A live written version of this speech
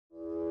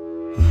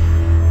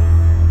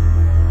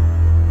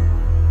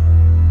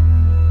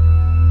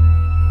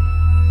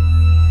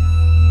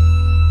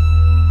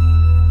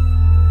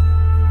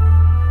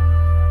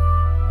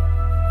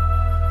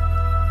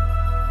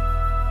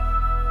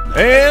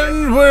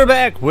we're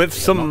back with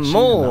some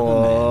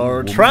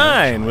more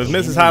Trine with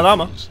Mrs. High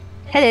Llama.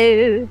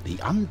 Hello. The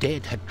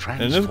undead had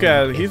transformed. And this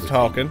guy, he's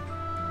talking.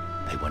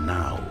 They were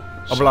now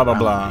Blah blah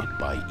blah.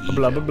 by Blah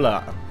evil.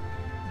 blah blah.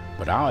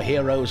 But our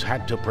heroes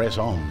had to press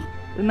on.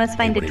 We must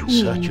find They a were in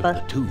search tomb. of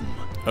the tomb.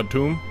 A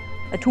tomb?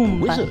 A The tomb.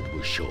 wizard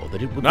was sure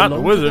that it would Not the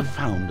belong to wizard. the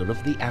founder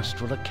of the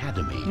Astral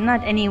Academy.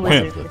 Not any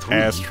wizard. The three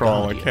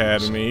Astral guardians.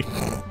 Academy.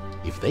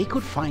 If they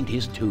could find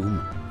his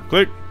tomb,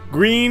 Click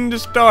green to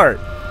start.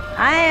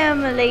 I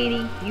am a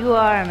lady. You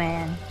are a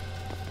man.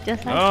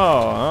 Just like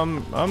Oh,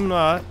 I'm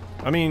not.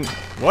 I mean,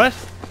 what?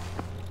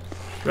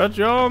 Shut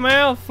your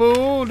mouth,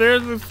 fool.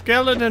 There's a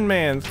skeleton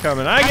man's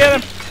coming. I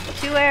get him.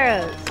 2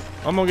 arrows.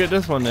 I'm gonna get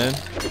this one then.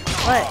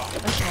 What?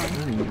 Which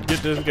one?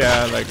 Get this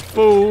guy like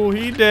fool.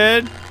 He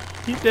dead.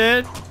 He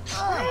dead.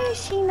 Why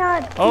is she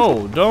not?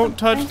 Oh, don't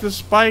touch the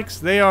spikes.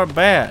 They are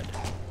bad.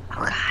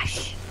 Oh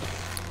gosh.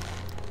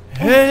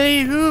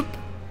 Hey, hoop.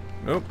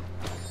 Nope.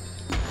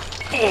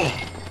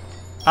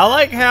 I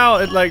like how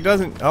it like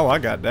doesn't. Oh, I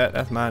got that.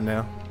 That's mine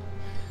now.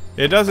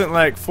 It doesn't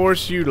like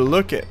force you to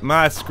look at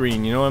my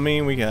screen. You know what I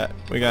mean? We got.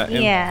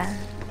 Yeah.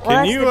 Well, Can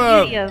that's you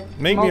the beauty of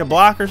make me a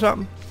block or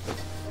something?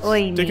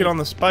 Oi, Stick it on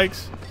the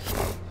spikes.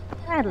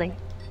 Gladly.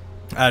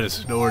 I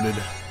just snorted.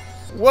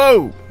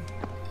 Whoa!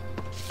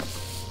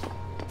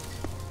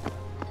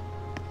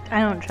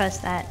 I don't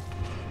trust that.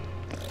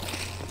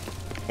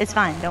 It's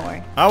fine. Don't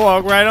worry. I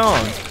walk right on.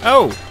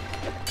 Oh.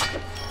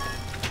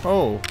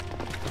 Oh.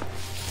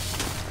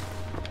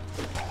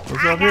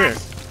 What's up here?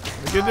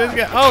 Look at this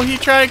guy. Oh, he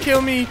tried to kill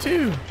me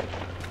too.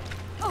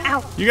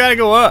 Ow. You gotta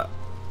go up.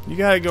 You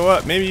gotta go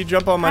up. Maybe you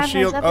jump on my I'm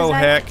shield. as up Oh as I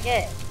heck. can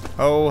get.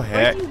 Oh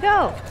heck. Where'd you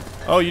go?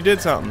 Oh, you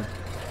did something.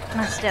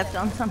 I stepped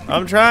on something.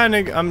 I'm trying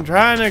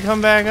to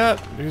come back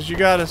up because you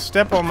gotta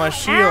step on my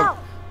shield. Ow.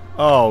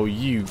 Oh,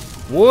 you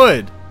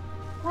would.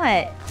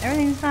 What?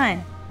 Everything's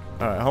fine.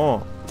 All right,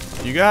 hold on.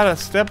 You gotta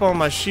step on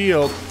my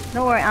shield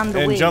Don't worry, I'm the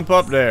and wig. jump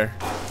up there.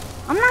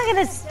 I'm not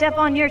gonna step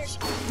on your.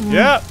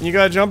 Yeah, you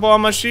gotta jump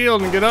on my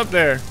shield and get up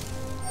there.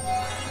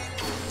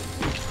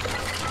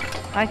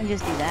 I can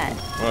just do that.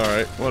 All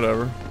right,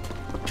 whatever.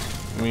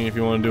 I mean, if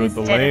you want to do it the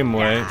Instead of lame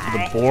way,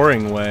 die. the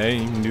boring way,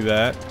 you can do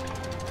that.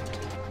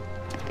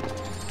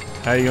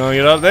 How you gonna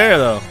get up there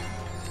though?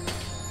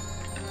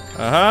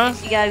 Uh huh.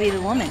 You gotta be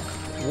the woman.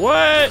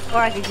 What? Or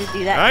I could just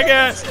do that. I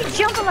got. She's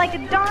jumping like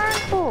a darn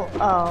fool.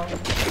 Oh.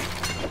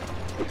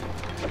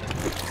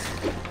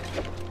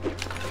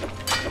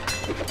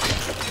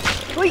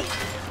 Hoi!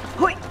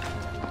 Hoi!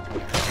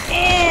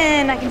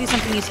 And I can do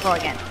something useful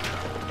again.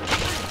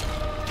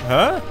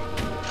 Huh?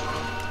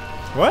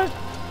 What?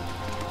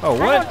 Oh,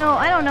 what?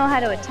 I don't know how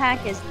to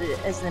attack as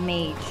the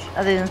mage,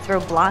 other than throw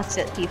blocks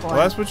at people. Well,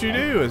 that's what you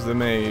do as the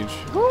mage.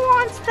 Who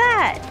wants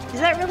that? Does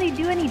that really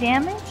do any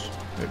damage?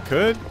 It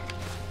could.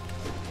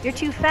 You're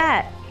too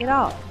fat. Get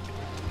off.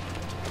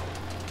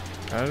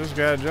 I just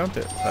gotta jump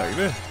it like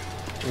this.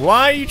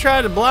 Why you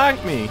try to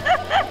block me?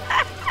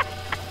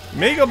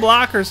 Make a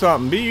block or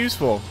something. Be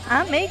useful.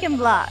 I'm making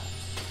blocks.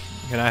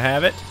 Can I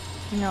have it?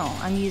 No,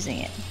 I'm using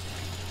it.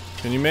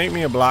 Can you make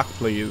me a block,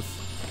 please?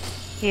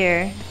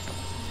 Here.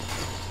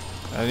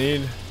 I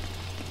need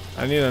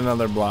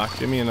another block.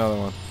 Give me another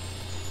one.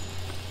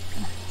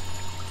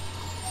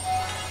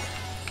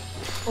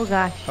 Oh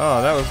gosh.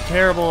 Oh, that was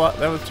terrible.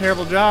 That was a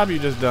terrible job you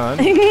just done.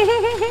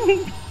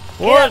 Get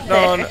What up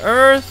there. on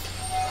earth?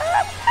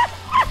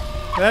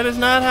 That is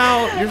not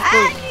how you're supposed.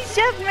 Ah, you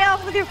shoved me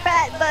off with your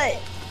fat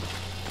butt.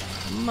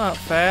 I'm not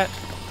fat.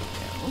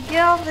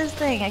 Get off this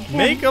thing. I can't.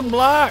 Make a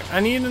block.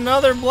 I need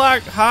another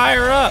block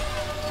higher up.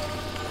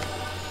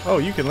 Oh,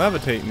 you can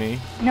levitate me.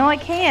 No, I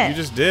can't. You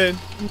just did.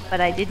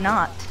 But I did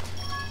not.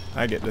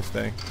 I get this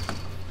thing.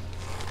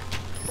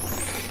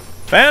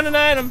 Found an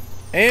item.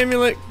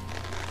 Amulet.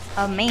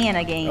 A man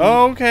again.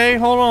 Okay,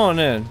 hold on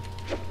then.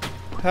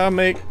 How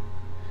make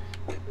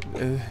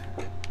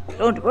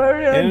Don't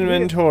worry. I'm here.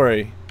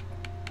 inventory.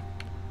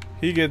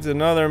 He gets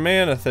another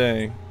mana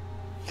thing.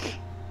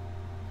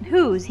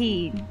 Who's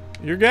he?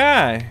 Your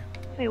guy.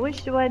 Wait,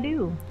 which do I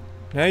do?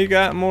 Now you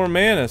got more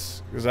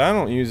manas, because I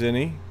don't use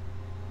any.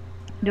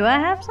 Do I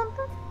have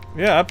something?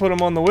 Yeah, I put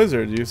them on the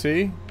wizard, you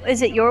see?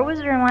 Is it your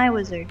wizard or my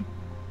wizard?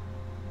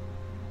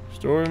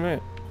 Story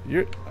man.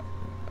 You're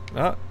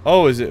not.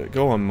 Oh, is it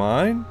go on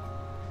mine?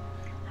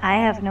 I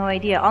have no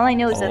idea. All I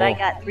know is that I Oh.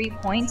 got 3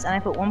 points and I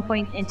put 1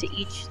 point into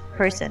each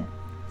person.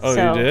 Oh,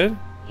 So, you did?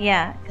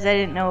 Yeah, because I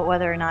didn't know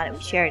whether or not we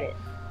shared it.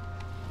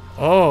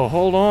 Oh,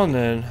 hold on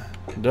then.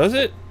 Does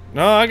it?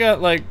 No, I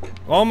got like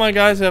all my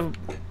guys have.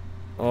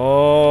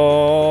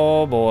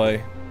 Oh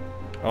boy.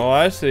 Oh,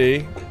 I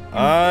see.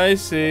 I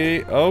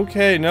see.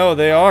 Okay, no,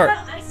 they are.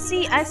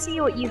 I see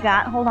what you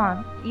got. Hold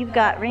on. You've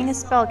got Ring of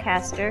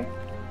Spellcaster.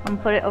 I'm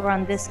gonna put it over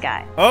on this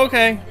guy.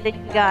 Okay.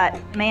 Then you got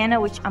Mana,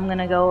 which I'm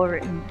gonna go over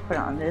and put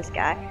on this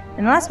guy.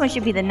 And the last one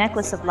should be the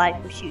Necklace of Life,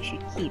 which you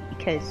should keep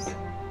because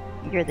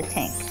you're the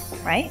tank,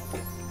 right?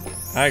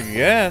 I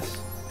guess.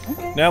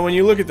 Okay. Now, when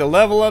you look at the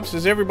level ups,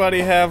 does everybody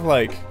have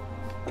like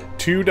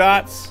 2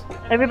 dots?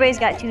 Everybody's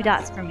got 2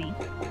 dots for me.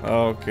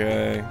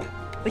 Okay.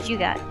 What you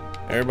got?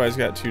 Everybody's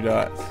got 2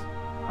 dots.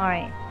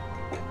 Alright.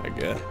 I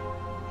guess.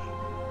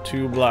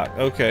 2 blocks.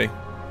 Okay.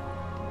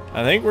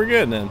 I think we're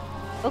good then.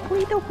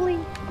 Oakley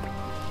dokley.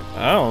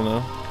 I don't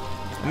know.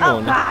 I'm Oh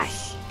going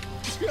gosh.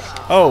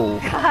 Oh,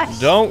 Gosh.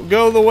 don't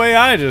go the way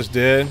I just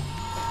did.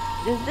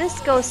 Does this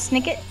go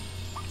snicket?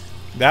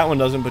 That one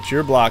doesn't, but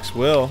your blocks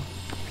will.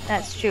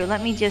 That's true.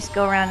 Let me just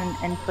go around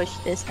and push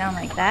this down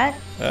like that.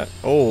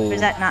 Oh. Or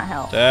does that not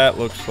help? That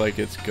looks like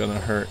it's gonna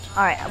hurt.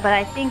 Alright, but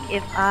I think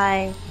if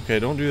I... Okay,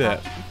 don't do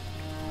that.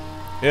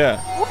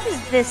 Yeah. What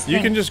is this You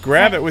thing? can just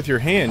grab it with your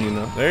hand, you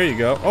know. There you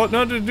go. Oh,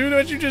 no, do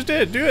what you just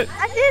did. Do it.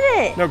 I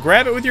did it! No,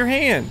 grab it with your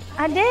hand.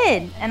 I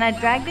did! And I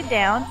dragged it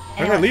down.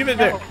 And Okay, I leave it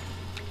no. there.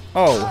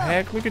 Oh,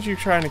 heck, look at you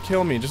trying to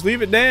kill me. Just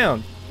leave it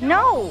down.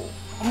 No!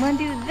 I'm gonna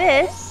do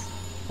this.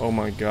 Oh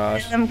my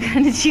gosh. I'm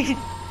gonna do...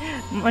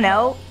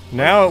 No.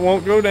 Now it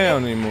won't go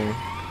down anymore.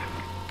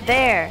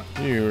 There.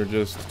 You are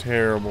just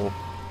terrible.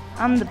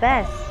 I'm the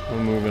best.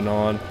 We're moving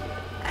on.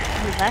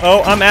 Left.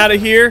 Oh, I'm out of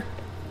here.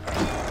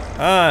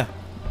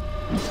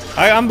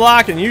 I'm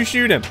blocking. You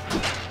shoot him.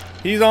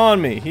 He's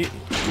on me.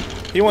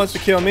 He wants to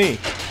kill me.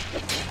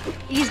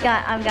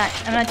 I'm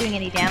not doing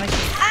any damage.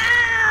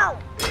 Ow!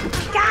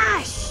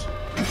 Gosh!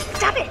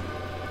 Stop it!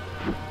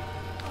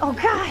 Oh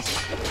gosh!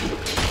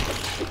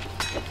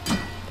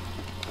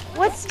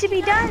 What's to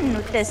be done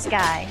with this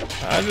guy?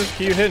 I just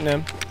keep hitting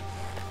him.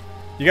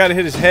 You gotta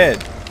hit his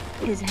head.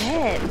 His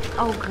head.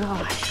 Oh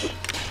gosh.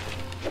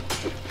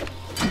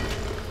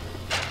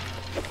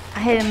 I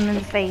hit him in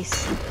the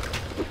face.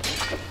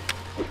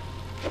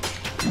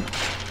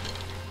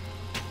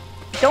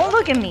 Don't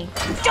look at me.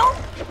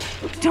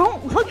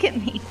 Don't look at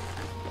me.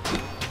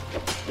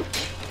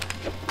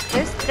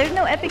 There's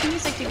no epic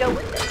music to go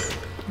with this.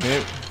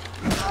 Yep.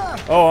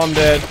 Oh, I'm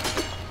dead.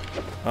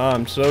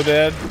 I'm so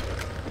dead.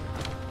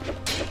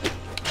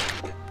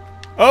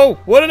 Oh,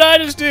 what did I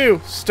just do?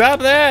 Stop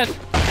that.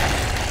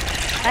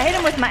 I hit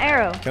him with my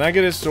arrow. Can I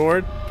get his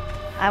sword?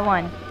 I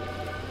won.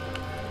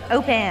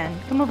 Open.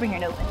 Come over here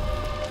and open.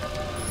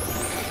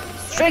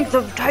 Strength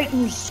of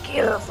Titan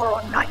skill for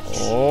a knight.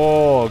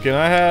 Oh, can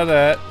I have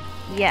that?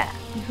 Yeah.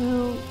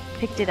 Who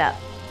picked it up?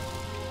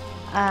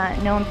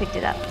 No one picked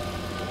it up.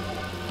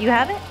 Do you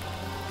have it?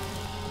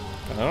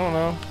 I don't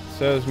know. It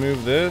says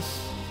move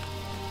this.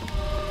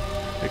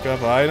 Pick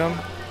up item.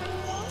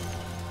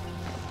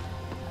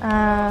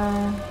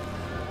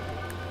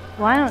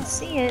 Well, I don't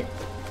see it.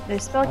 The I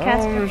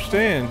spellcaster. don't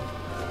understand.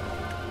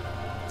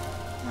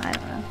 I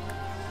don't know.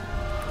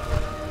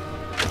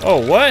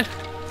 Oh, what?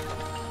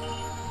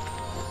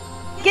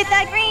 Get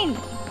that green!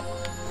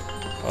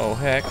 Oh,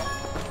 heck.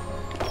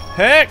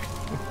 Heck!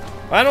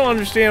 I don't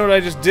understand what I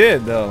just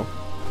did, though.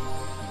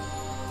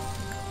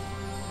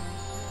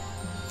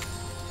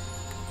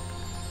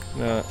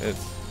 No,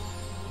 it's...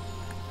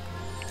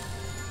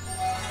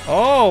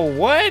 Oh,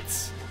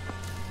 what?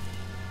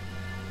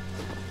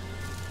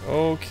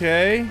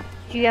 Okay.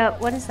 You got,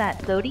 what is that,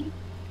 floaty?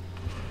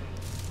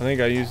 I think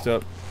I used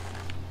up...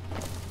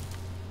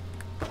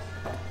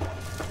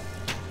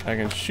 I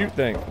can shoot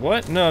things.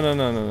 What?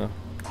 No.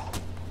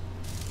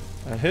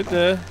 I hit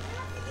the...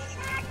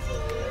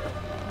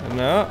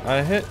 No,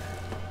 I hit...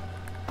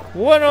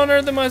 What on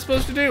earth am I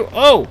supposed to do?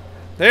 Oh!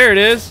 There it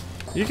is!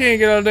 You can't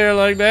get out there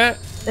like that.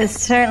 It's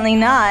certainly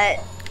not.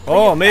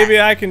 Oh, maybe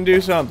I can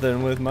do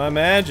something with my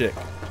magic.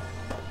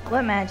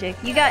 What magic?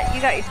 You got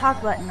your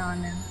talk button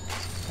on now.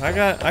 I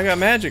got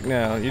magic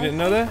now. You didn't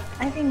know that?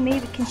 I think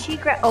maybe, can she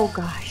grab, oh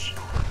gosh.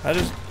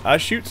 I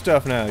shoot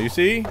stuff now, you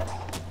see?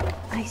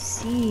 I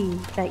see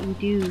that you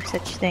do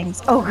such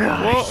things. Oh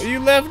gosh. Well, you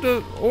left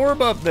an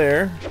orb up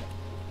there.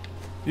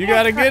 You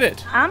gotta get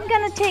it. I'm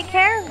gonna take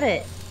care of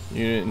it.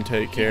 You didn't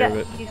take care of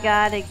it. You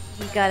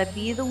gotta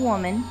be the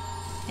woman,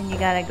 and you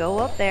gotta go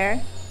up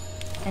there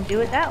and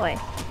do it that way.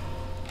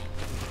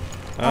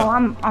 Oh,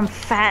 I'm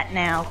fat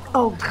now.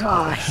 Oh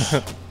gosh.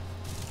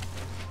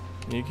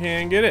 You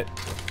can't get it.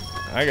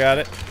 I got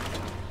it.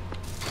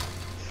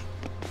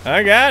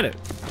 I got it.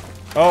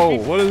 Oh,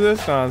 what is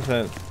this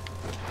nonsense?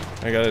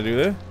 I gotta do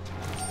this.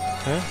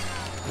 Huh?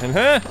 And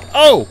huh?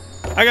 Oh!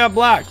 I got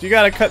blocked. You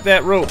gotta cut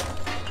that rope.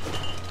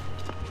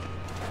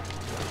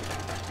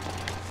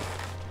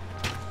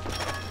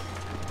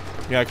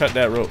 You gotta cut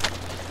that rope.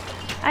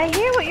 I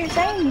hear what you're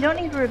saying. You don't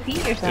need to repeat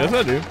yourself. Yes,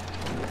 I do.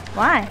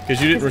 Why?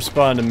 Because you didn't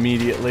respond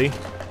immediately.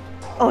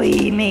 Oh,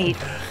 mate.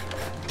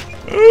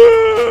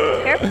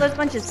 Careful, there's a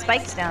bunch of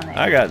spikes down there.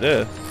 I got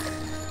this.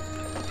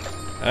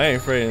 I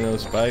ain't afraid of no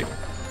spike.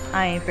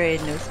 I ain't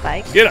afraid of no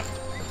spikes. Get up.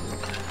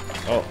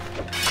 Oh.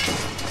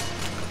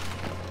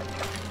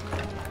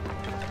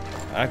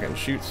 I can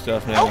shoot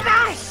stuff now. Oh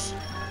gosh!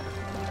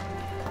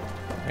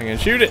 I can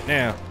shoot it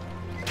now.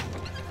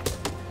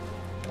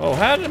 Oh,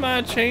 how am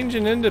I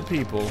changing into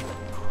people?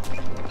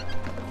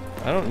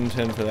 I don't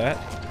intend for that.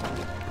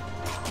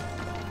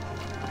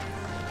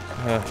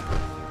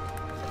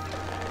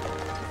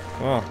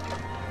 Well,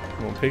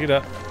 we'll pick it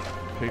up.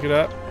 Pick it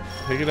up.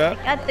 Pick it up.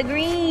 Got the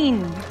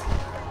green.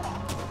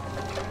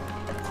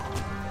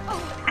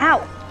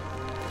 Ow!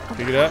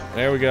 Pick it up.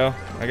 There we go.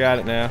 I got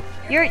it now.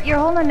 You're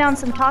holding down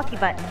some talkie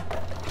button.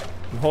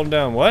 I'm holding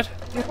down what?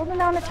 You're holding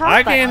down the top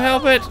I button. can't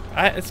help it.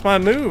 It's my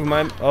move.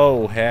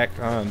 Oh, heck.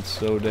 I'm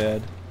so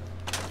dead.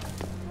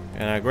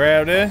 And I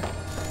grabbed it.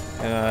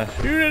 And I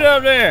shoot it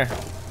up there.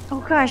 Oh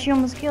gosh, you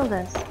almost killed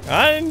us.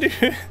 I didn't do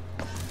it.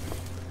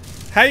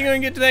 How you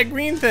going to get to that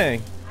green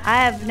thing? I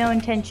have no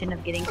intention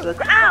of getting to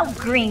a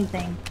green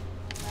thing.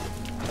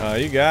 Oh,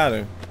 you got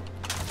to.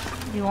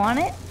 You want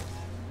it?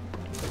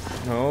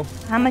 No.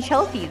 How much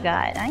health you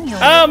got? I know.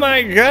 Oh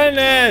my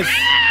goodness!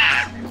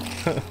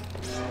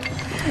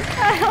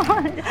 I don't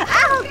want it.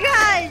 Oh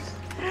gosh!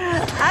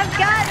 I've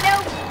got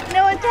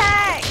no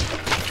attack.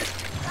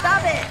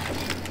 Stop it!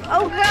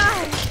 Oh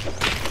gosh!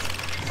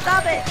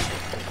 Stop it!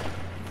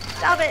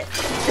 Stop it!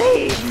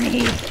 Save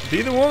me!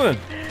 Be the woman.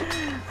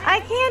 I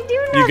can't do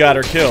nothing. You got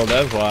her killed,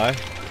 that's why.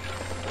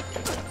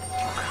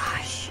 Oh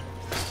gosh.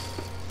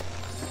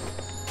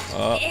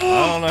 I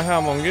don't know how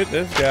I'm gonna get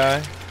this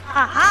guy.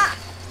 Aha!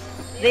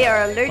 They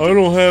are allergic. I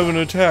don't have an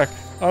attack.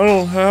 I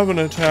don't have an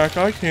attack.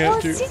 I can't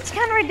Well, do. it's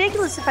kind of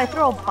ridiculous if I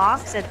throw a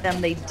box at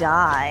them, they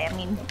die. I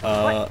mean,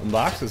 what?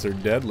 Boxes are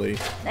deadly.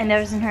 And that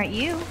doesn't hurt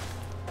you.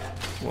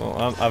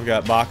 Well, I've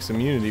got box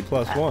immunity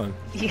 +1.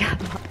 You got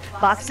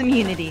box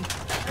immunity.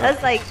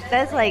 That's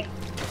like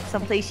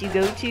someplace you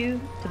go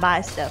to buy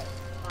stuff.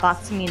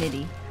 Box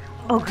immunity.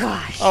 Oh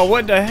gosh. Oh,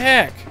 what the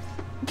heck?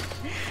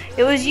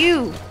 It was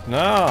you.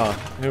 Nah,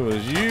 it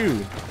was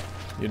you.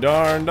 You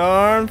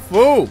darn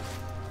fool.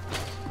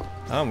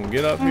 I'm gonna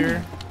get up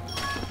here.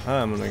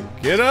 I'm gonna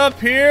get up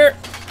here.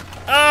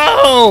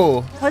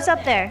 Oh! What's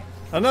up there?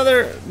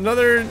 Another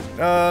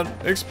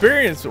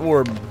experience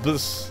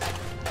orbis.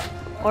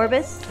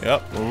 Orbis?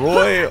 Yep,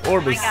 Roy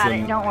Orbison. I got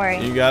it, don't worry.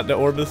 You got the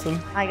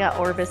Orbison? I got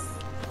Orbis.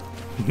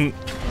 The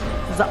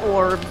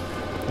orb.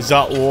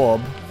 The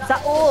orb.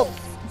 The orb.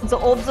 The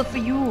orbs are for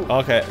you.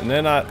 Okay, and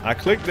then I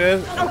click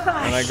this, Oh,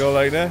 gosh. and I go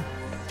like that,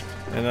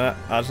 and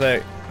I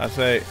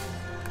say,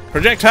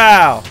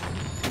 projectile.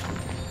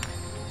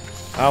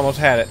 I almost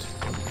had it.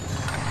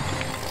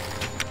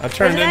 I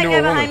turned There's into a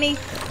a bad guy woman. behind me.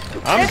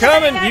 I'm There's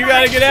coming. another guy You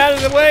gotta behind get out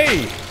of the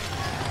way.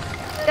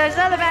 There's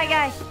another bad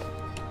guy.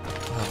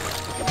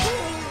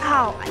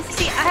 Ow.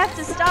 See, I have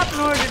to stop in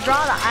order to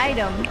draw the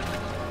item.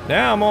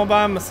 Now I'm all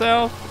by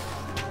myself.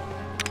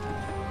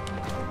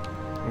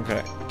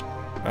 Okay.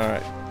 All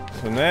right.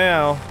 So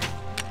now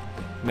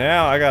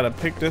I gotta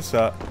pick this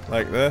up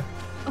like this.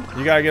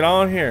 You gotta get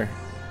on here.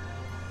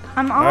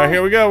 I'm on. All right,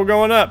 here we go. We're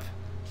going up.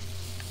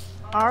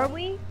 Are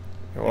we?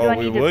 do Well, I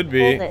we need to would pull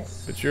be,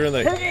 this? but you're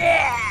like,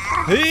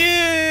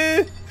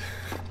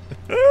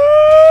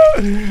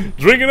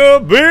 drinking a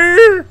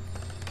beer.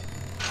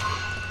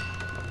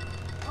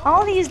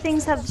 All these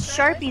things have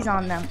Sharpies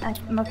on them.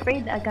 I'm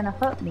afraid they're gonna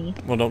hurt me.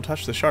 Well, don't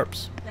touch the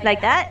sharps.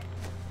 Like that?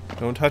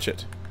 Don't touch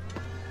it.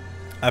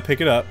 I pick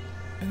it up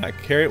and I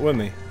carry it with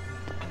me.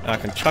 And I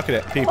can chuck it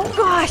at people. Oh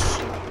gosh!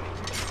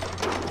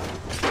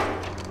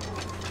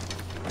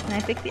 Can I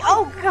fix the?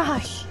 Oh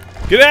gosh!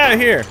 Get out of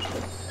here!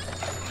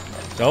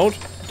 Don't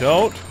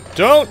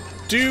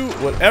do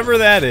whatever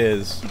that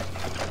is.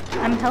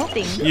 I'm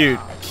helping. You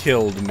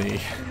killed me.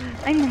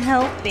 I'm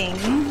helping.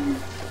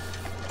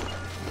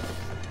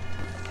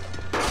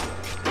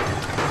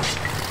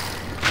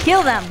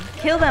 Kill them!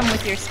 Kill them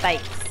with your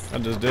spikes. I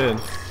just did.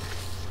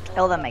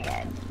 Kill them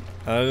again.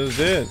 I just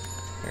did.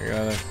 I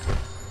gotta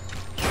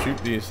shoot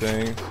these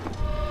things.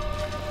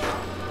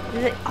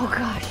 Is it? Oh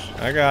gosh.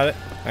 I got it.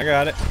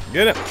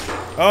 Get it.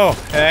 Oh,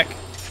 heck.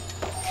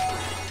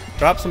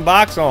 Drop some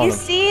box on You them.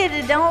 see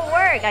it don't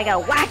work. I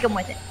gotta whack them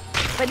with it.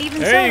 But even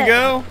so, There you that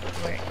go.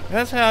 doesn't work.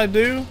 That's how I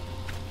do.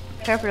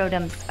 Careful of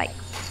them spikes.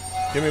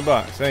 Give me a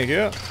box. Thank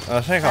you.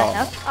 Thank all.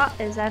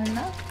 Is that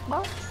enough?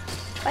 Box?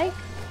 Spike?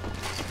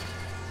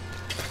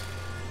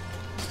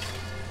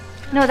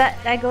 No,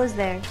 that goes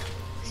there.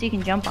 So you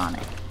can jump on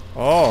it.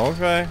 Oh,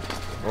 okay.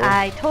 Well,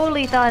 I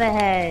totally thought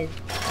ahead.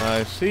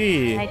 I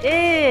see. I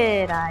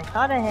did. I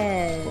thought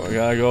ahead. We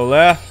gotta go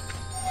left.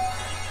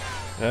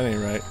 That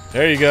ain't right.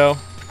 There you go.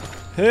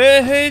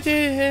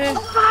 Hey.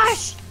 Oh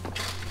gosh!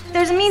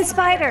 There's a mean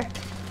spider.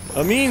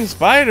 A mean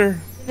spider.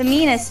 The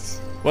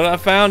meanest. Well, I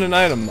found an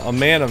item. A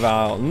mana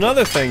vial.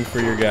 Another thing for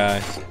your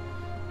guy.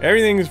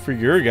 Everything's for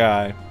your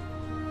guy.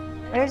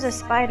 There's a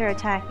spider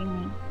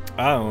attacking me.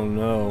 I don't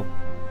know.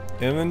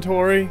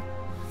 Inventory?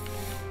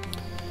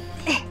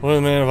 What is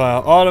the mana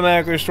vial?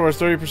 Automatically stores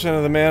 30%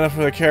 of the mana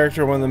for the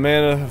character. When the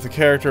mana of the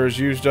character is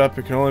used up,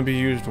 it can only be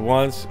used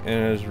once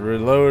and is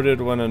reloaded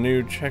when a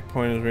new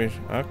checkpoint is reached.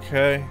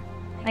 Okay.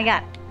 I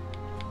got it.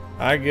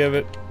 I give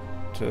it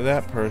to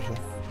that person,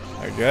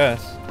 I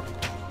guess.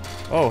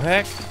 Oh,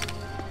 heck.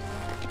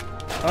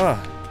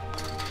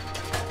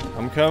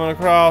 I'm coming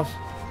across.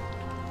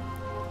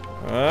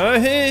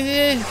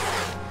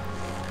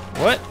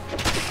 What?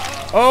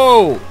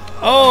 Oh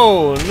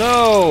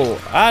no!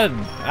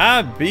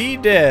 I'd be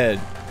dead.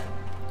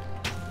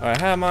 Alright,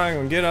 how am I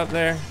gonna get up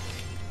there?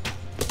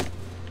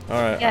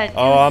 Alright. Yeah,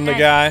 Oh, I'm the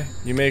guy?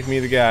 You make me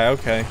the guy,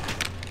 okay.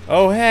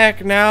 Oh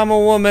heck, now I'm a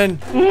woman.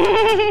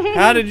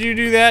 How did you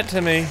do that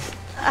to me?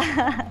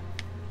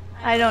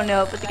 I don't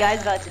know, but the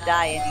guy's about to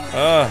die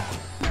anyway.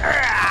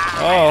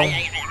 Oh.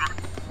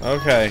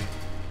 Okay.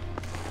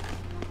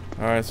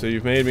 Alright, so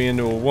you've made me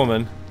into a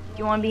woman. Do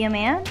you want to be a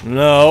man?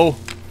 No.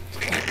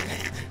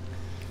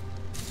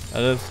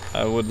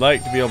 I would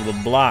like to be able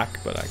to block,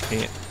 but I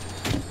can't.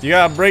 You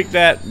gotta break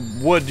that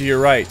wood to your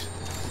right.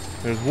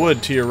 There's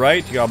wood to your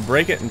right. You gotta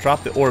break it and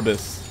drop the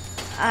orbis.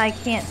 I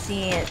can't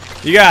see it.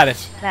 You got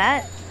it.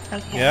 That?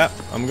 Okay. Yep,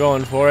 I'm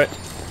going for it.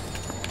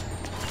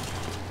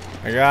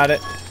 I got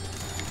it.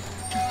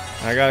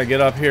 I gotta get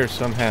up here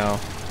somehow.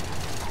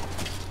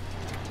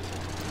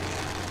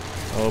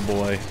 Oh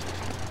boy.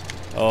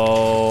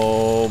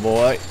 Oh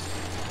boy.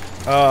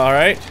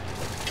 Alright.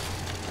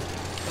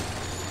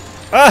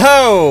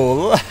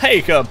 Oh,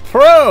 like a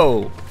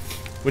pro!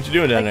 What you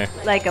doing down there?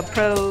 Like a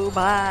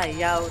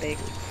probiotic.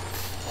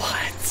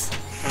 What?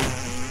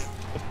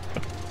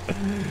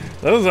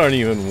 Those aren't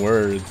even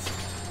words.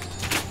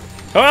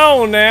 Come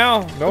on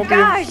now! Don't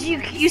Gosh,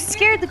 you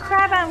scared the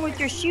crap out of me with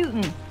your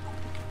shooting.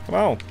 Come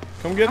on.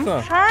 Come get I'm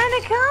some.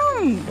 trying to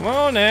come. Come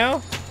on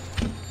now.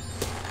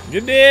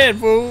 You're dead,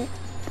 fool.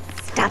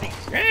 Stop it.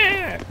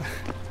 Yeah.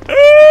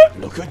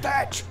 Look at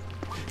that!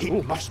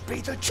 It must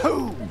be the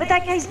tomb! But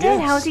that guy's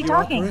dead. How is he you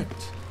are talking?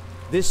 correct.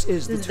 This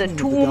is This is the the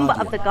tomb tomb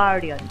of the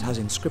Guardian. It has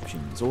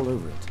inscriptions all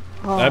over it.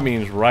 Oh. That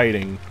means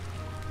writing.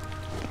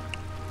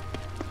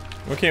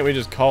 Why can't we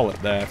just call it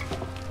that?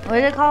 What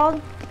is it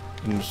called?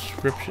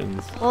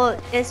 Inscriptions. Well,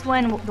 it's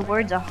when the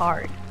words are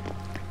hard.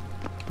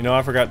 You know,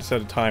 I forgot to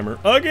set a timer.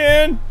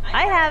 Again!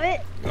 I have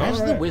it. As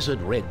the Alright.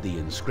 wizard read the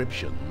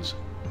inscriptions,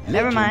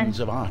 Never mind. legends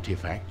of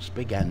artifacts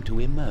began to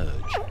emerge.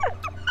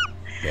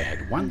 There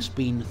had once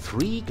been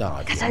 3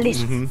 guardians, That's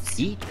a list.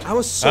 each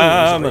Our souls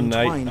I'm are a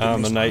knight. entwined in I'm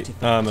a this knight.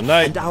 artifact, I'm a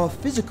knight. and our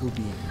physical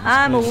beings.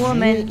 I'm a are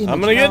woman. mere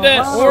I'm gonna get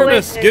that Oh,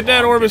 orbis. wait. Get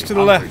that orbis to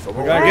the left. We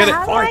gotta get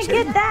How it. do I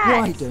get Why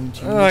that?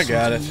 don't you Oh, I listen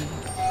got to it. me?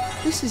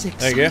 This is Thank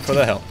exciting. you for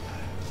the help.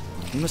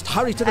 You must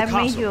hurry to the I made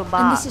castle. you a And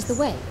box. this is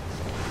the way.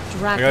 I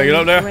Dragon gotta get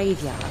up there.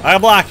 graveyard. I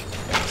block.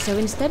 So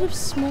instead of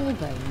small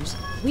bones,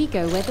 we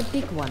go where the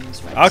big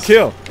ones rest. I'll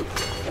kill.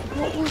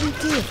 What will we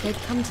do if they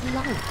come to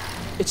life?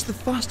 It's the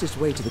fastest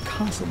way to the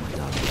castle, my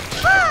darling.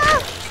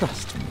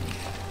 Trust me.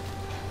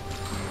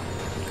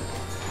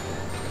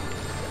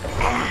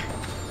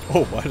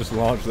 Oh, I just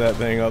launched that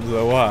thing up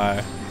so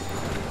high.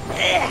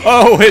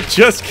 Oh, it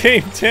just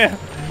came down.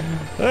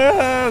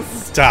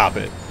 Stop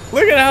it.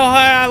 Look at how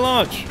high I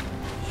launch.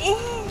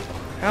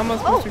 How am I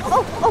supposed to get,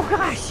 Oh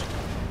gosh.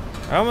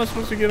 how am I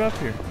supposed to get up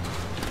here?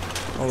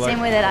 Oh, like- Same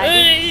way that I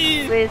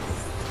did with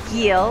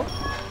Gil.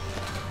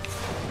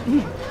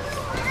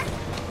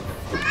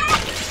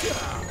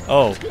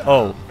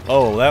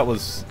 Oh,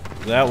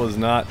 that was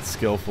not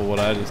skillful what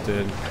I just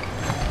did.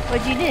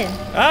 What you did?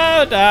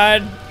 I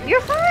died.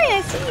 You're fine.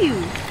 I see you.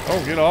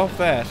 Oh, get off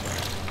that.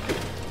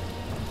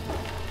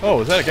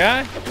 Oh, is that a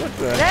guy? What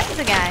the? That's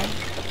the guy.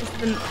 It's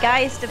the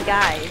guyest of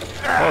guys.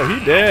 Oh,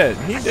 he dead.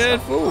 He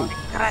dead, fool.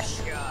 Gosh.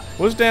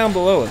 What's down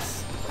below us?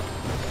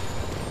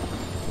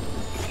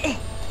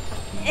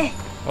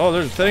 Oh,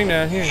 there's a thing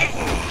down here.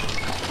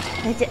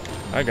 That's it.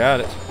 I got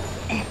it.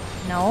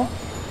 No.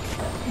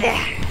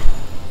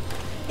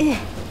 Did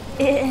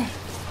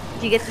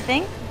you get the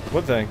thing?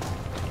 What thing?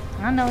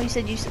 I don't know. You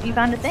said you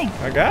found a thing.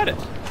 I got it.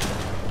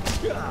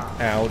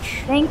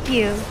 Ouch. Thank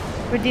you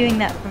for doing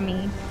that for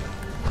me.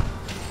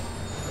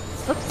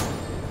 Oops.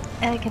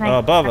 Can I?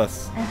 Above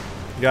us.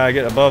 You gotta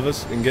get above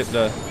us and get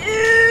the.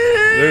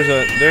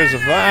 There's a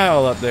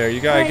vial up there. You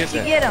gotta Why get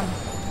don't you that. get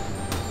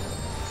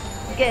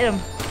him? Get him.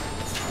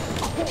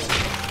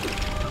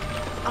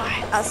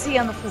 Alright, I'll see you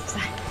on the flip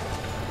side.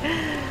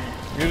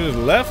 You just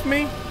left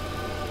me?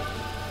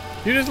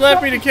 You just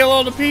left me to kill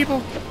all the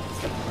people?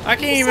 I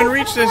can't even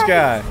reach this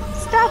guy.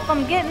 Stop,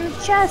 I'm getting the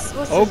chest.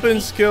 What's this? Open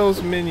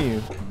skills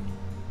menu.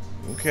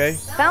 Okay.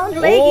 Found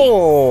leggings.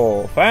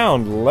 Oh,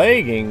 found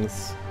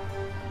leggings.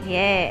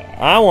 Yeah.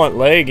 I want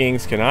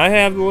leggings. Can I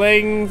have the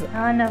leggings?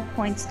 Not enough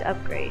points to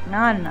upgrade.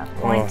 Not enough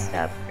points to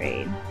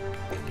upgrade.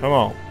 Come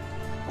on.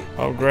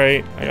 Oh,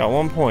 great. I got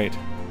 1 point.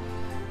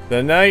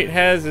 The knight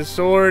has a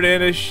sword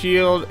and a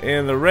shield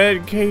and the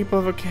red cape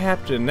of a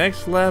captain.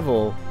 Next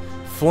level.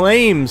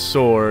 Flame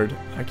sword.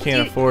 I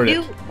can't afford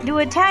it. Do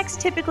attacks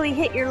typically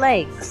hit your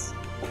legs?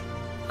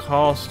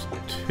 Cost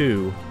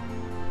 2.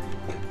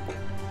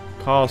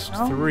 Cost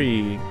Oh.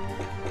 3.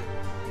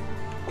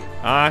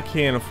 I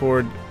can't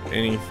afford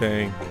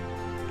anything.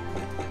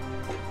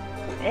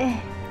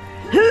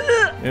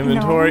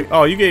 Inventory. No.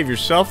 Oh, you gave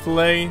yourself the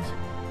leggings?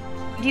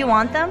 Do you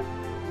want them?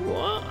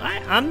 Well,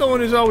 I'm the one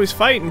who's always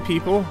fighting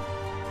people.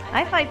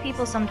 I fight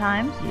people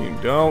sometimes. You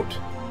don't.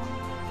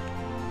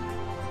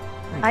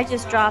 I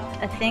just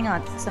dropped a thing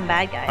on some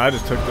bad guys. I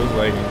just took those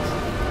leggings.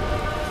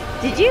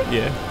 Did you?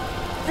 Yeah.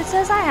 It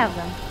says I have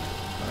them.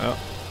 Well,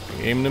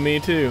 you gave them to me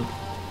too.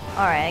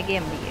 Alright, I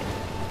gave them to you.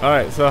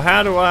 Alright, so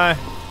how do I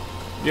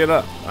get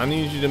up? I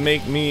need you to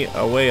make me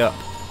a way up.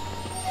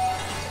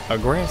 A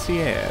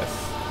grassy ass.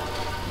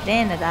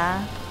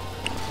 Danada.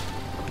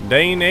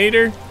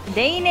 Danator?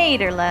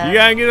 Danator, love. You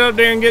gotta get up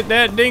there and get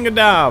that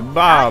dingadob,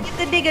 Bob.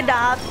 Get the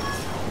diggadob.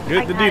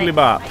 Get the got it. deedly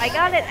bop. I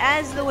got it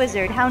as the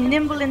wizard. How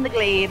nimble in the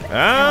glaive.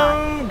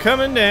 I'm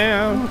coming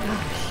down. Oh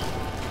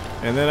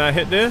gosh. And then I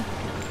hit this.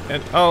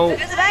 And oh,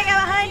 There's a bad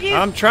guy behind you.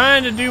 I'm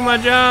trying to do my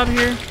job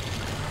here.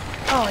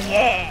 Oh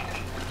yeah.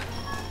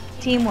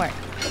 Teamwork.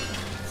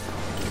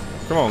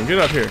 Come on, get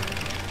up here.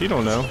 He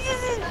don't know.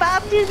 Jesus,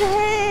 bopped his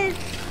head.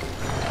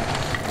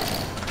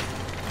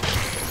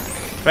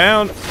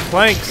 Found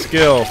plank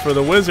skill for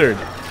the wizard.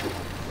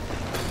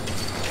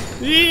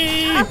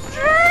 Yee! I'm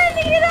trying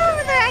to get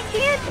over there. I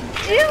can't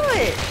do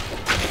it.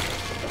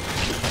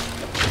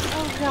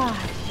 Oh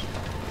gosh.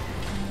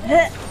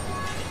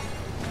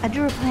 I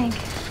drew a plank.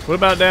 What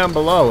about down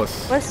below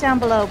us? What's down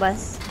below,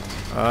 Bus?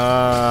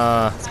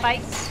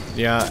 Spikes?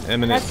 Yeah,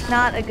 imminent. That's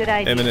not a good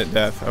idea. Imminent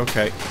death.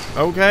 Okay.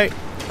 Okay.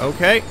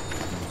 Okay.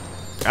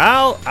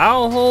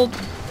 I'll hold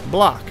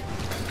block.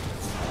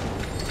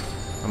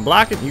 I'm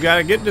blocking. You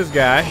gotta get this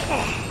guy.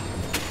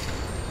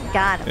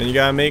 Got him. And you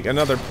gotta make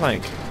another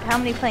plank. How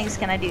many planks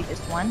can I do?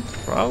 Just one?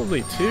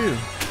 Probably 2.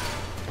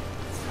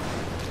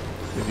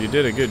 If you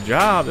did a good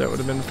job, that would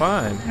have been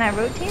fine. Can I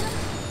rotate them?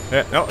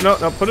 Yeah, no, no,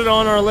 no. Put it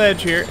on our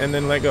ledge here and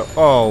then let go.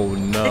 Oh,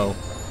 no.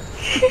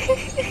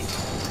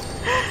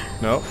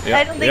 No. Yeah.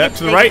 I don't think yeah. it's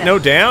To the big right. enough. No.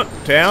 Down.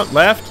 Down.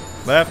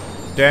 Left.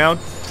 Left. Down.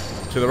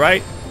 To the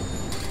right.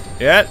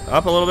 Yeah.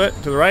 Up a little bit.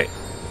 To the right.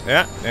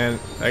 Yeah. And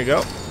there you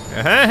go.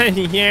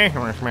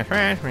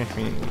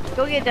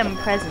 Go get them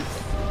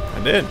presents. I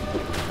did.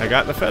 I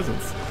got the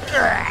pheasants.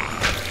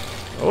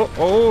 Oh,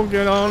 oh,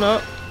 get on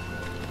up.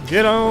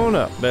 Get on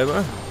up, baby.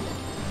 Oh,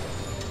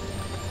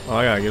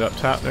 I gotta get up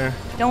top there.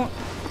 Don't.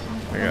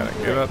 I gotta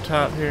get up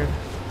top here.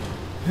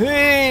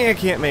 Hey, I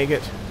can't make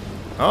it.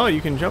 Oh,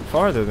 you can jump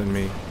farther than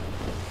me.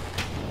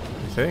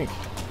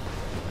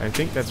 I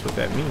think that's what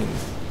that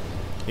means.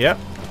 Yep,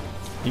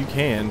 you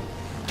can.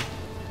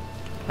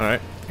 All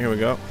right, here we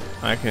go.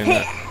 I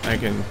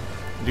can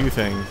do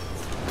things.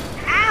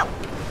 Ow!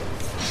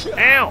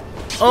 Ow!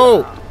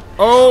 Oh!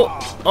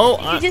 Oh! Oh!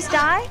 Did you just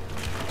die?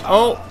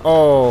 Oh!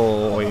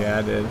 Oh! Yeah,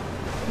 I did.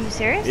 Are you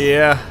serious?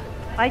 Yeah.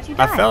 Why'd you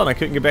die? I fell and I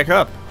couldn't get back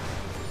up.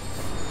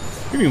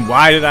 What do you mean,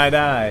 why did I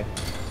die?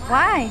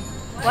 Why?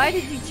 Why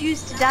did you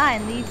choose to die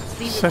and leave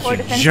the Such poor a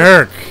defensive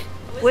jerk.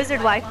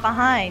 wizard wife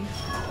behind?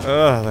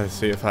 Let's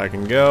see if I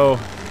can go.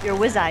 Your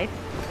wizife.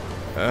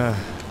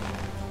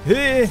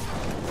 Hey.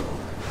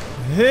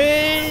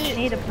 Hey. I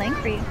need a plank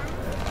for you.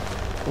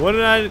 What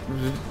did I...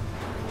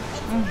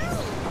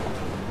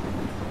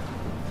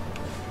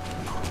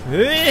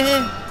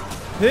 Hey.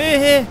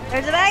 Hey.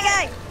 There's a bad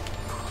guy!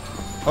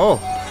 Oh.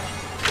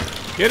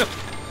 Get him.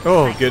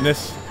 Oh,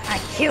 goodness. I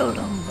killed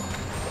him.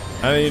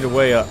 I need a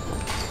way up.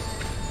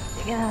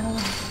 Get out of the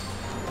way.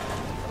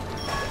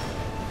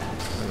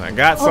 And I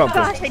got Oh something.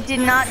 gosh, I did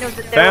not know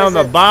that there Found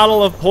was a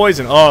bottle of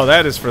poison. Oh,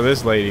 that is for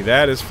this lady.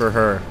 That is for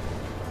her.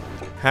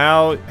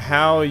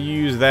 How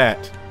use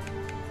that?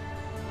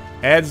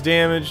 Adds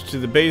damage to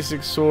the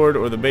basic sword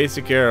or the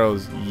basic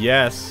arrows.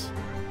 Yes.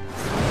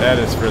 That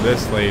is for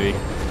this lady.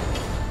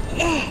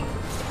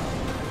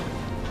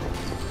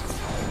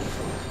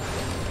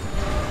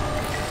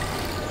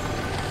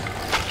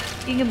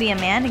 You can be a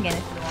man again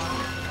if you want.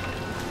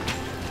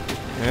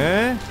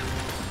 Eh?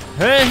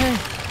 Hey.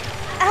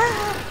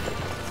 Ah,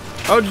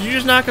 Oh, did you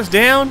just knock us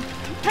down?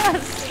 I'm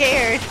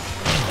scared.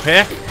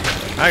 Heck.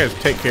 I just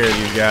take care of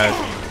these guys.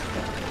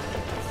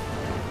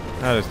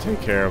 I'll just take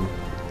care of them.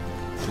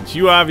 Since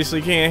you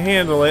obviously can't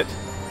handle it,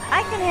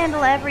 I can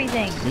handle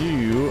everything.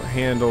 you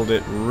handled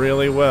it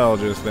really well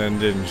just then,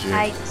 didn't you?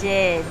 I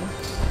did.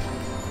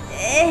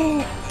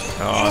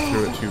 Oh, I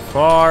threw it too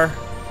far.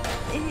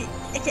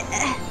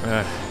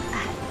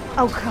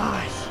 Oh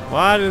gosh.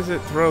 Why does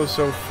it throw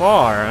so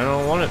far? I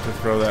don't want it to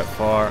throw that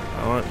far.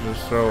 I want it to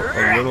just throw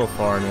a little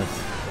farness.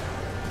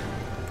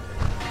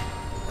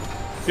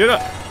 Get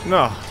up!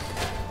 No.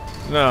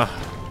 No.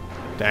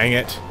 Dang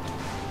it.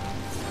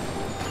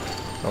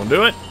 Don't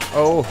do it.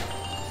 Oh.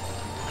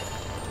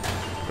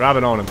 Drop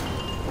it on him.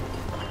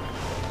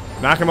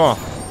 Knock him off.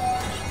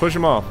 Just push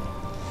him off.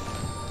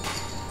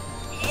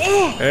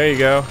 There you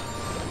go.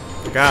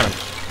 Got him.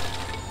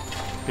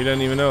 He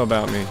doesn't even know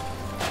about me.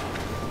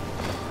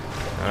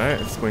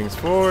 Alright, it swings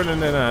forward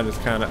and then I just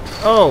kind of...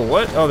 Oh,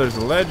 what? Oh, there's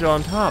a ledge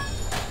on top.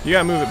 You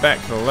gotta move it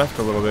back to the left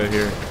a little bit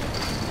here.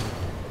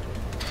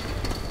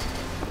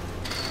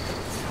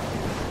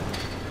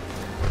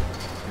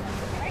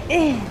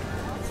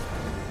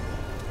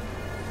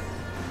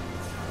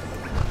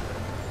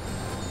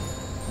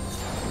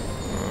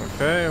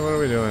 Okay, what are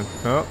we doing?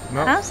 Oh,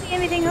 no. I don't see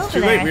anything It's over too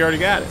there. late, we already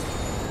got it.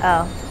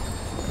 Oh.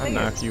 I'll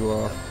knock you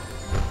off.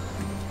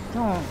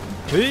 Don't.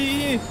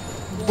 Hey,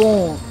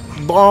 Bon.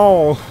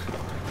 ball.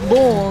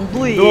 Bon,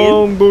 please.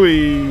 Don't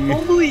buoy.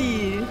 Bon,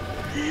 please.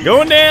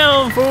 Going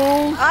down, fool.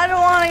 I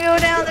don't want to go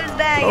down this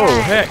bad Oh,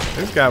 guy. heck.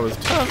 This guy was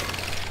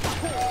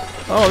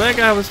tough. Oh, that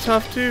guy was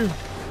tough, too.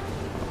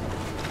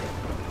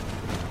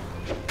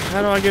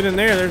 How do I get in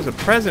there? There's a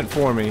present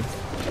for me.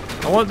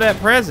 I want that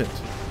present.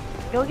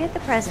 Go get the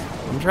present.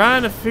 I'm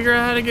trying to figure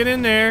out how to get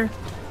in there.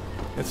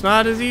 It's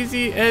not as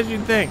easy as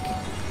you'd think.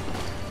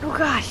 Oh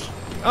gosh.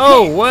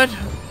 Oh, what?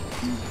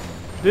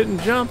 Didn't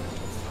jump.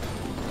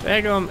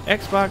 Daggum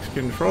Xbox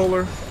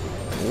controller.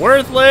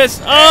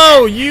 Worthless.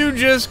 Oh, you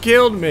just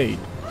killed me.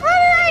 How did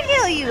I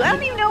kill you? I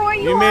don't even know where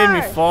you are. You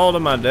made me fall to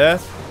my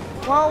death.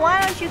 Well, why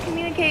don't you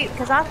communicate?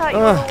 Because I thought you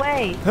were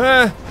away.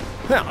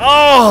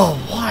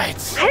 Oh,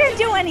 what? I didn't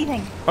do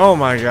anything. Oh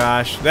my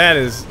gosh, that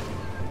is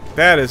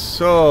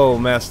so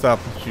messed up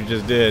what you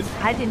just did.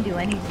 I didn't do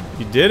anything.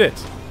 You did it.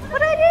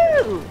 What'd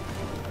I do?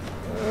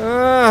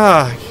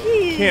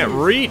 Can't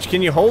reach.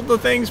 Can you hold the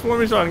things for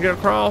me so I can get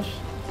across?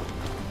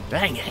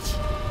 Dang it.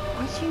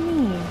 What you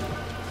mean?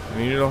 I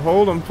need you to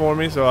hold them for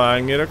me so I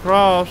can get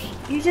across.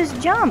 You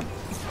just jumped.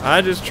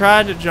 I just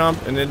tried to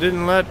jump and it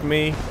didn't let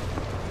me.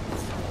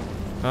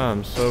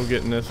 I'm so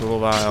getting this a little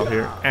while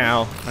here.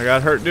 Ow. I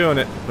got hurt doing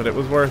it, but it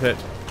was worth it.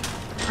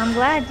 I'm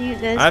glad you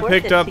guys. I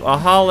picked up a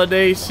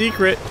holiday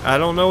secret. I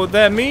don't know what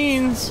that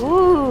means.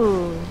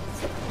 Ooh.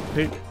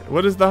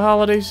 What is the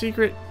holiday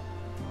secret?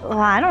 Well,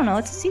 I don't know.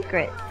 It's a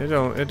secret. It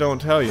don't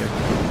tell you.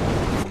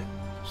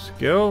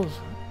 Skills?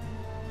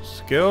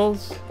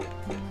 Skills?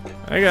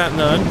 I got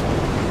none.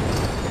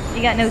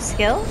 You got no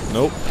skills?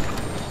 Nope.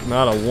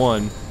 Not a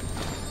one.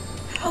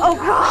 Oh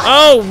god!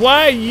 Oh,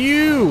 why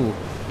you?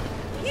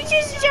 You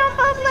just jump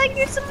up like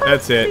you're supposed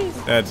That's to.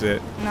 it. That's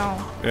it.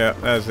 No. Yeah,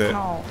 that's it.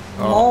 No.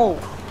 Oh.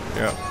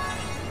 No.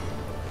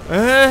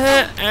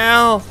 Yeah.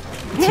 Ow.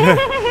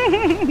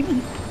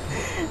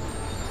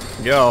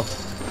 Get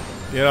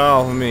off. Get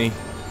off of me.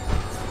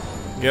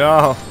 Get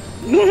off.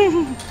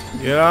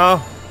 Get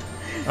off.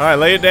 Alright,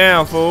 lay it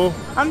down, fool.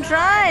 I'm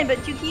trying,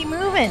 but you keep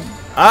moving.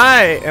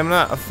 I am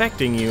not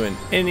affecting you in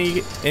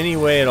any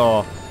way at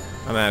all.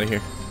 I'm out of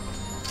here.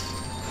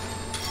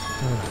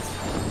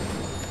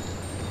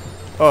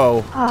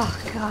 Oh.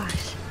 Oh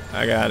gosh.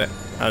 I got it.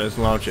 I'll just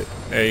launch it.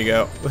 There you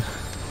go.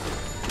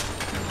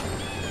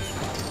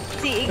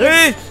 See,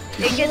 it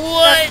gets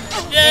what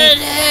stuck. the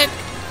heck?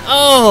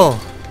 Oh.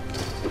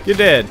 You're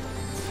dead.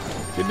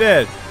 You're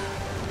dead.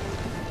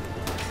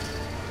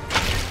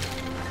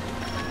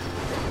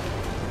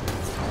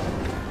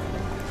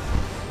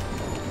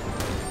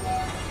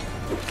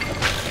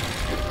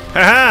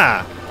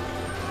 Haha!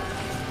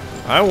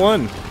 I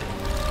won.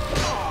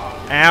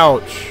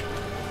 Ouch.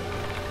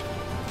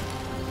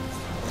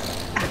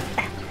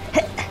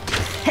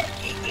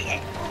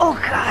 Oh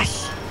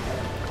gosh.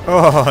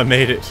 Oh, I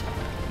made it.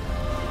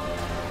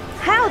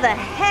 How the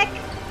heck?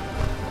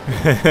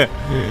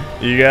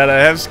 You gotta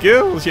have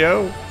skills,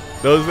 yo.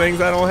 Those things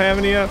I don't have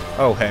any of.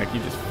 Oh heck, you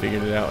just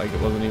figured it out like it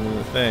wasn't even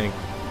a thing.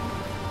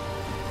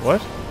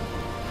 What?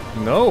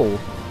 No.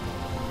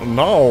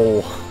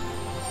 No.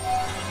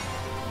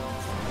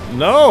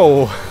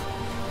 No.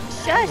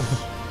 Shush.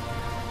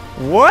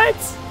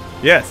 What?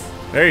 Yes.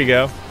 There you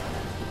go.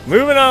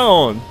 Moving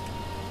on.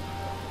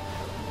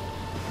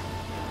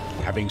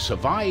 Having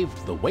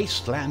survived the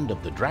wasteland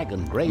of the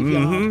dragon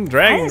graveyard,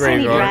 Dragon I didn't see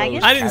any graveyard.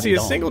 dragons. I didn't see a Carried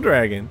on. single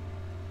dragon.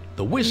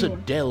 the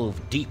wizard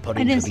delved deeper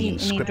didn't into see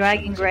the any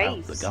dragon inscriptions about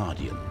graves. the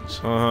Guardians.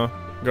 Guardians.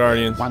 There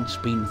had once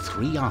been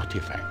 3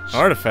 artifacts.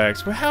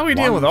 Artifacts? But how are we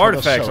dealing with One for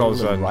artifacts the all of a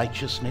soul and sudden?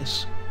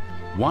 righteousness,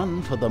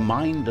 one for the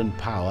mind and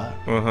power,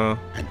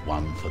 and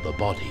one for the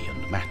body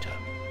and matter.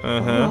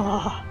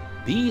 Oh,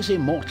 These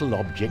immortal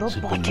objects The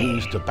had been body.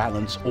 used to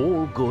balance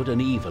all good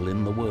and evil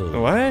in the world.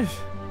 What?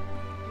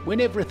 When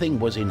everything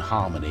was in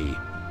harmony,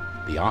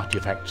 the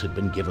artifacts had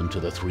been given to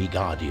the 3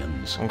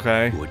 Guardians,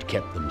 Okay. who had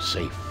kept them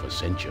safe for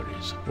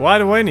centuries. Why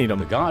do I need The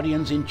them?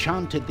 Guardians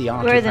enchanted the We're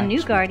artifacts the new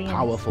with Guardians.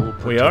 powerful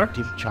We are?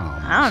 protective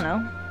charms. I don't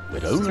know.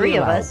 But There's only 3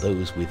 of allowed us.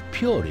 those with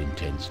pure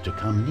intents to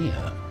come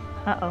near.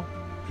 Uh-oh.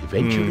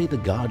 Eventually, the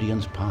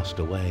Guardians passed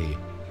away,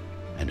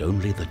 and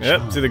only the charms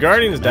Yep, see, the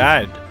Guardians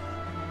died. remained.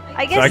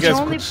 I So I guess guess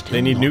the only...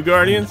 they need new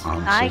Guardians?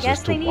 I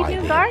guess they need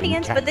new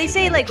Guardians, but they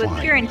say like with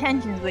pure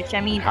intentions, which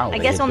I mean, How I they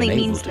guess had only been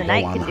means able the to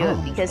knight go can do it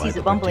unharmed because by he's the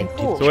a bumbling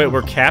protective fool. So wait,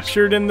 we're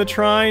captured in the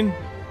Trine?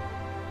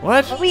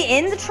 What? Are we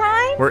in the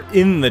Trine? We're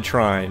in the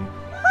Trine.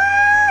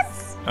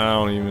 What? I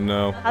don't even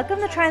know. How come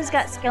the Trine's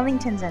got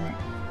skeletons in it?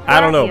 I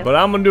don't Where are know, you? but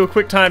I'm gonna do a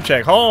quick time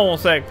check. Hold on a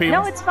sec,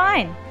 people. No, it's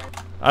fine.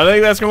 I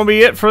think that's going to be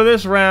it for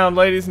this round,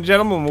 ladies and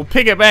gentlemen. We'll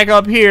pick it back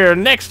up here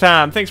next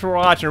time. Thanks for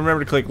watching.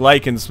 Remember to click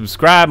like and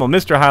subscribe on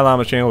Mr. High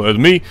Llama's channel. That's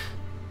me.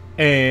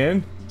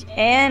 And,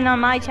 And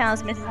on my channel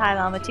is Mrs. High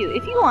Llama too.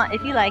 If you want,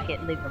 if you like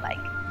it, leave a like.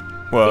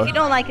 well, If you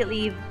don't like it,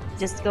 leave.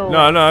 Just go.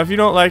 no, if you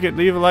don't like it,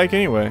 leave a like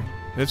anyway.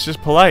 It's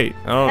just polite.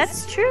 I don't.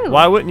 That's true.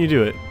 Why wouldn't you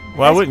do it?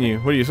 Why That's- wouldn't you?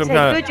 What are you, some Say,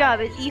 kind good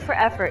job. It's E for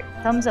effort.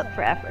 Thumbs up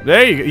for effort.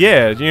 There you go.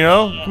 Yeah, you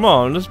know. Come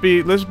on. Let's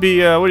be. What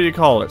do you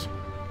call it?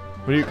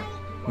 What do you?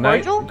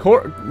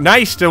 Cordial?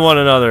 Nice to one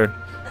another.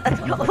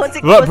 What's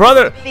it? But what's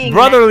it being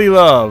brotherly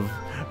love.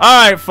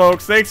 All right,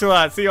 folks. Thanks a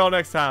lot. See y'all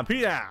next time.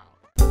 Peace out.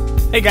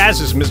 Hey guys,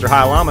 this is Mr.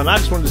 High Llama, and I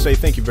just wanted to say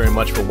thank you very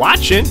much for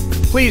watching.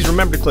 Please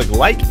remember to click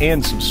like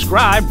and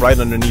subscribe right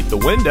underneath the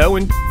window,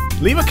 and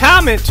leave a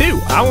comment too.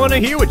 I want to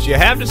hear what you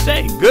have to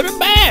say, good or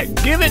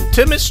bad. Give it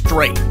to me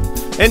straight.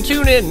 And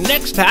tune in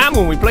next time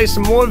when we play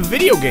some more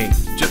video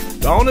games,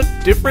 just on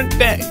a different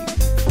day.